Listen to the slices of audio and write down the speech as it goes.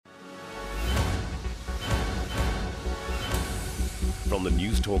From the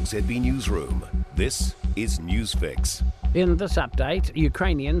News Talk ZB newsroom, this is Newsfix. In this update,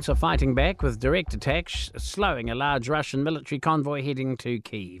 Ukrainians are fighting back with direct attacks, slowing a large Russian military convoy heading to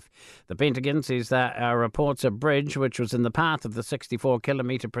Kyiv. The Pentagon says there are reports a bridge, which was in the path of the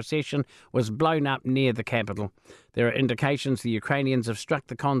 64-kilometre procession, was blown up near the capital. There are indications the Ukrainians have struck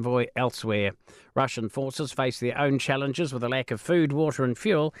the convoy elsewhere. Russian forces face their own challenges with a lack of food, water and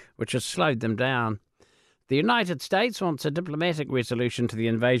fuel, which has slowed them down. The United States wants a diplomatic resolution to the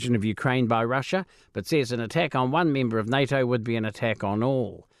invasion of Ukraine by Russia, but says an attack on one member of NATO would be an attack on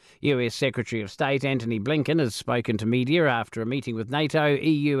all. US Secretary of State Antony Blinken has spoken to media after a meeting with NATO,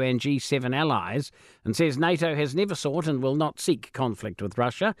 EU and G7 allies and says NATO has never sought and will not seek conflict with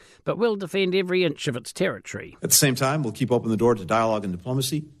Russia, but will defend every inch of its territory. At the same time, we'll keep open the door to dialogue and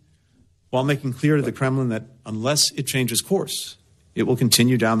diplomacy while making clear to the Kremlin that unless it changes course, it will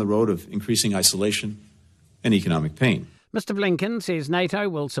continue down the road of increasing isolation and economic pain. Mr Blinken says NATO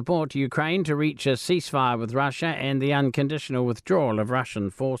will support Ukraine to reach a ceasefire with Russia and the unconditional withdrawal of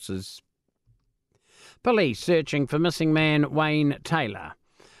Russian forces. Police searching for missing man Wayne Taylor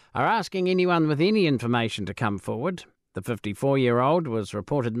are asking anyone with any information to come forward. The 54-year-old was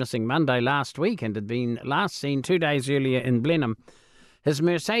reported missing Monday last week and had been last seen 2 days earlier in Blenheim. His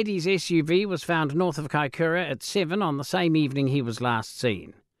Mercedes SUV was found north of Kaikoura at 7 on the same evening he was last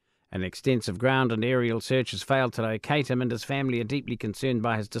seen. An extensive ground and aerial search has failed to locate him, and his family are deeply concerned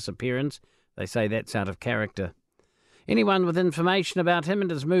by his disappearance. They say that's out of character. Anyone with information about him and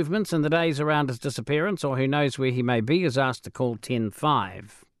his movements in the days around his disappearance or who knows where he may be is asked to call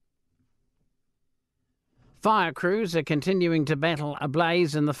 105. Fire crews are continuing to battle a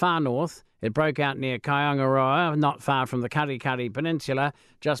blaze in the far north. It broke out near Kaiongaroa, not far from the Karikari Peninsula,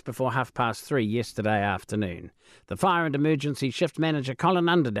 just before 3:30 yesterday afternoon. The Fire and Emergency Shift Manager Colin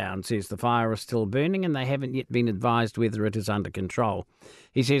Underdown says the fire is still burning and they haven't yet been advised whether it is under control.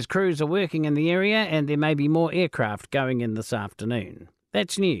 He says crews are working in the area and there may be more aircraft going in this afternoon.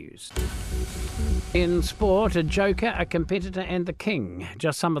 That's news. In sport, a joker, a competitor and the king.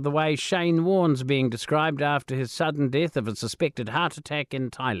 Just some of the ways Shane Warne's being described after his sudden death of a suspected heart attack in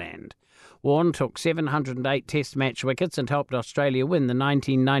Thailand. Warne took 708 test match wickets and helped Australia win the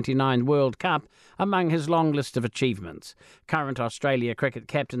 1999 World Cup among his long list of achievements. Current Australia cricket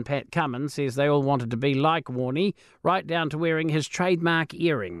captain Pat Cummins says they all wanted to be like Warney, right down to wearing his trademark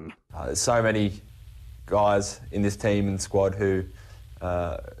earring. There's so many guys in this team and squad who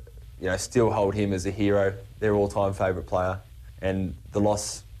still hold him as a hero, their all-time favourite player, and the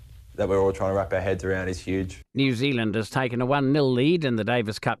loss that we're all trying to wrap our heads around is huge. New Zealand has taken a 1-0 lead in the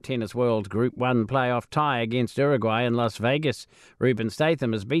Davis Cup Tennis World Group 1 playoff tie against Uruguay in Las Vegas. Ruben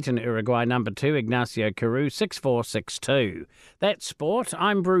Statham has beaten Uruguay number 2 Ignacio Caru 6-4, 6-2. That's sport.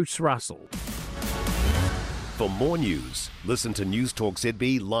 I'm Bruce Russell. For more news, listen to News Talk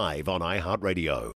ZB live on iHeartRadio.